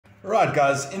Right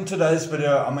guys, in today's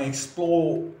video I'm going to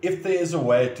explore if there is a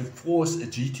way to force a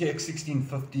GTX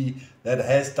 1650 that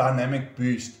has dynamic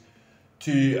boost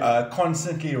to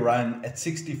constantly run at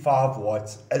 65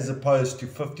 watts as opposed to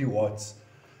 50 watts.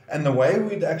 And the way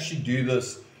we'd actually do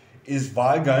this is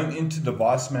by going into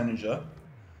Device Manager,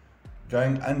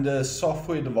 going under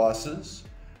Software Devices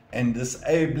and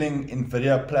disabling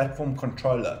Nvidia Platform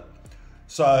Controller.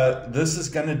 So this is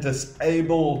going to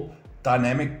disable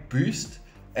dynamic boost.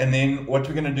 And then what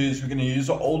we're going to do is we're going to use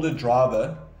an older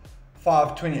driver,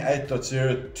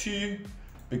 528.02,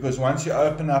 because once you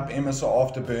open up MSR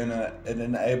Afterburner, it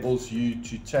enables you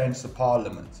to change the power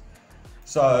limit.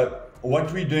 So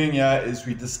what we're doing here is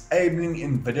we're disabling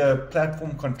Nvidia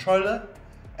Platform Controller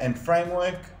and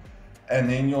Framework, and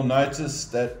then you'll notice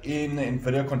that in the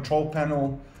Nvidia control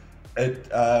panel,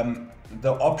 the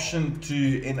option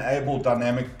to enable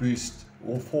dynamic boost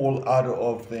will fall out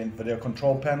of the Nvidia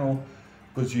control panel,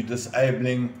 because you're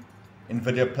disabling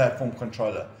Nvidia Platform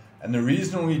Controller. And the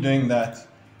reason we're doing that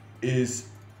is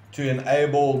to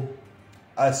enable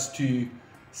us to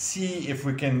see if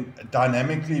we can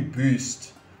dynamically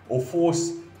boost or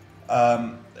force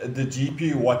the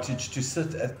GPU wattage to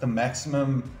sit at the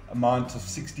maximum amount of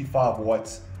 65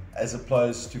 watts as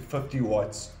opposed to 50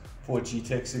 watts for a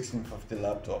GTX 1650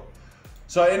 laptop.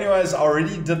 So anyways, I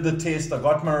already did the test, I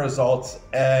got my results,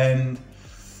 and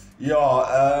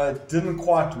yeah, didn't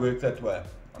quite work that way.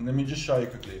 And let me just show you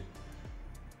quickly.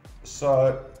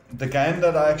 So the game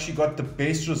that I actually got the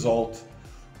best result,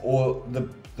 or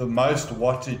the most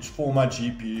wattage for my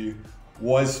GPU,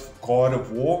 was God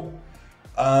of War.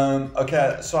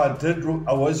 Okay, so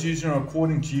I was using a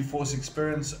recording GeForce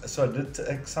Experience, so I did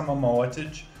take some of my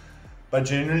wattage, but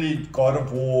generally God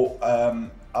of War,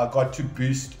 I got to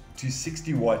boost to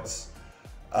 60 watts.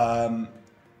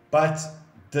 But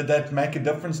did that make a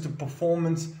difference to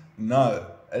performance? No,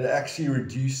 it actually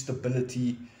reduced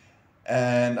stability,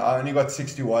 and I only got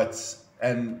 60 watts.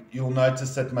 And you'll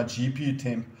notice that my GPU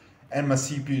temp and my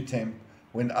CPU temp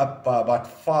went up by about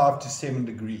 5 to 7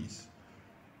 degrees,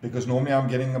 because normally I'm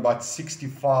getting about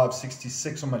 65,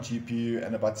 66 on my GPU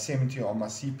and about 70 on my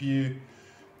CPU.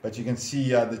 But you can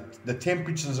see the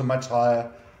temperatures are much higher,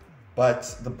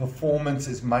 but the performance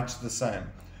is much the same.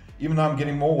 Even though I'm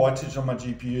getting more wattage on my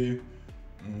GPU,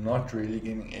 not really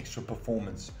getting extra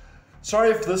performance. Sorry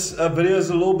if this video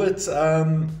is a little bit,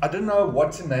 I don't know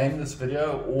what to name this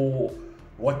video or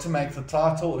what to make the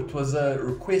title. It was a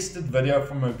requested video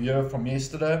from a viewer from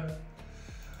yesterday.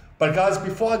 But guys,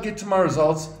 before I get to my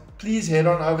results, please head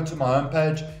on over to my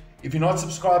homepage. If you're not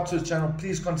subscribed to the channel,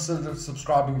 please consider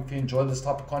subscribing if you enjoy this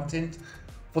type of content.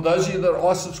 For those of you that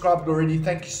are subscribed already,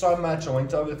 thank you so much. I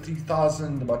went over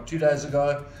 3,000 about 2 days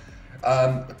ago.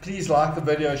 Please like the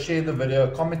video, share the video,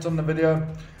 comment on the video.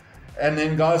 And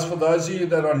then guys, for those of you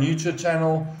that are new to the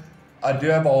channel, I do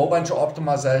have a whole bunch of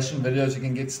optimization videos you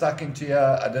can get stuck into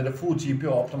here. I did a full GPU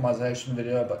optimization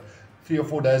video about 3 or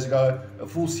 4 days ago, a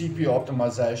full CPU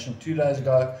optimization 2 days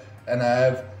ago, and I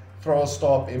have throttle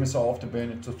stop, MSR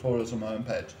Afterburner tutorials on my own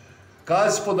page.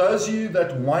 Guys, for those of you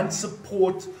that want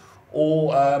support,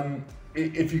 or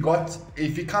if you're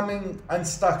coming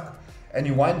unstuck and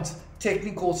you want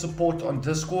technical support on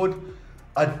Discord,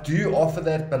 I do offer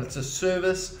that, but it's a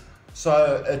service,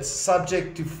 so it's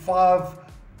subject to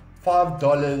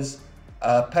 $5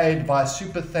 paid by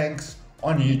super thanks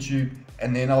on YouTube,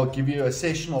 and then I'll give you a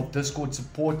session of Discord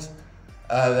support.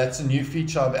 That's a new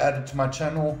feature I've added to my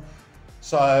channel.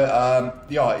 So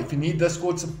yeah, if you need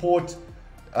Discord support,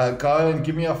 go and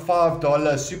give me a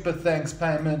 $5 super thanks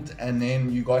payment, and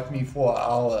then you got me for an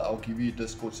hour. I'll give you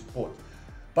Discord support.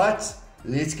 But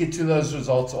let's get to those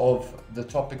results of the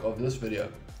topic of this video.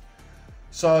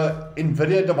 So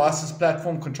Nvidia Devices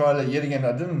Platform Controller, yet again,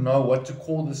 I didn't know what to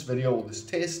call this video or this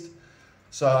test,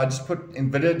 so I just put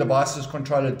Nvidia Devices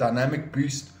Controller Dynamic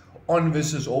Boost on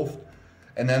versus off,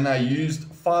 and then I used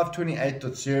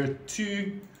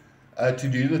 528.02 to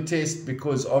do the test,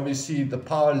 because obviously the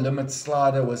power limit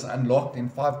slider was unlocked in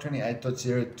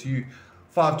 528.02,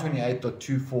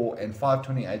 528.24 and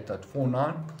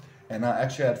 528.49, and I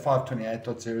actually had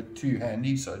 528.02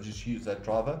 handy, so I just used that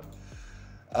driver.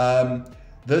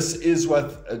 This is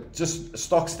with just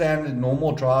stock standard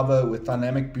normal driver with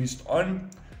dynamic boost on,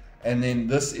 and then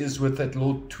this is with that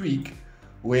little tweak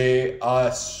where I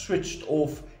switched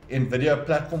off Nvidia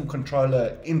Platform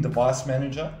Controller in Device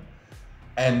Manager,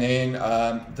 and then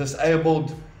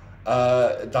disabled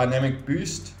dynamic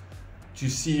boost to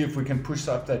see if we can push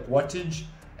up that wattage.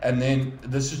 And then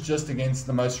this is just against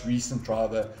the most recent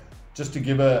driver, just to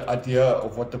give an idea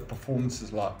of what the performance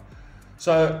is like.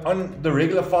 So on the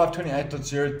regular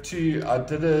 528.02, I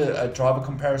did a driver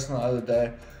comparison the other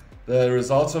day the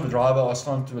results of a driver are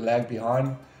starting to lag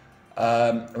behind.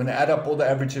 When I add up all the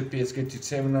average FPS, get to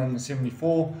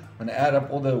 774. When I add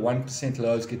up all the 1%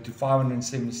 lows, get to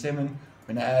 577.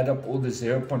 When I add up all the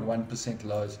 0.1%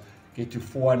 lows, get to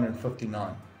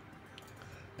 459.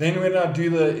 Then when I do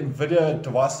the Nvidia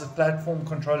Devices Platform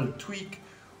Controller tweak,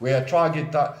 where I try to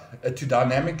get to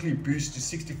dynamically boost to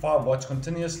 65 watts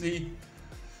continuously,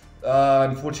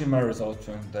 unfortunately my results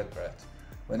weren't that great.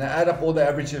 When I add up all the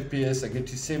average FPS, I get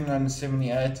to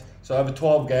 778. So over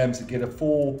 12 games, I get a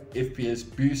 4 FPS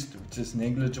boost, which is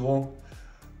negligible.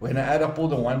 When I add up all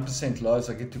the 1% lows,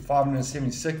 I get to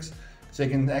 576. So you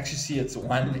can actually see it's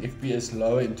 1 FPS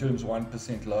lower in terms of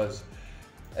 1% lows.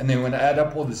 And then when I add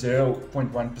up all the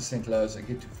 0.1% lows, I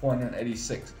get to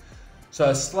 486. So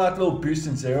a slight little boost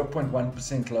in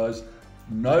 0.1% lows,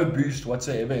 no boost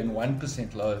whatsoever in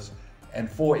 1% lows, and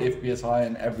 4 FPS higher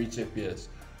in average FPS.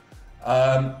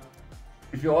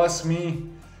 If you ask me,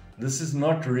 this is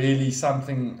not really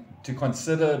something to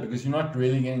consider because you're not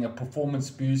really getting a performance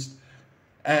boost.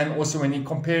 And also when you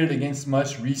compare it against the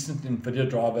most recent Nvidia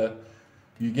driver,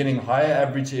 you're getting higher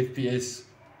average FPS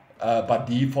by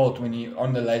default when you're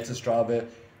on the latest driver.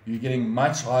 You're getting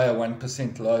much higher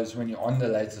 1% lows when you're on the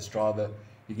latest driver.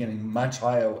 You're getting much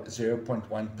higher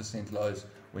 0.1% lows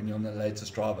when you're on the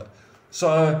latest driver.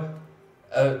 So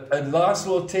a nice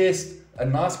little test, a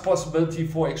nice possibility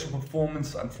for extra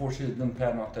performance. Unfortunately, it didn't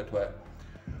pan out that way.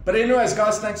 But anyways,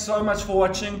 guys, thanks so much for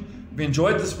watching. If you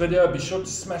enjoyed this video, be sure to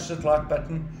smash that like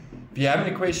button. If you have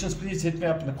any questions, please hit me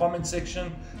up in the comment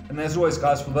section. And as always,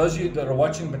 guys, for those of you that are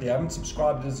watching but you haven't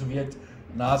subscribed as of yet,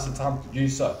 now's the time to do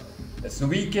so. It's the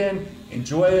weekend.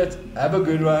 Enjoy it. Have a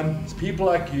good one. It's people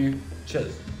like you.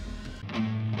 Cheers.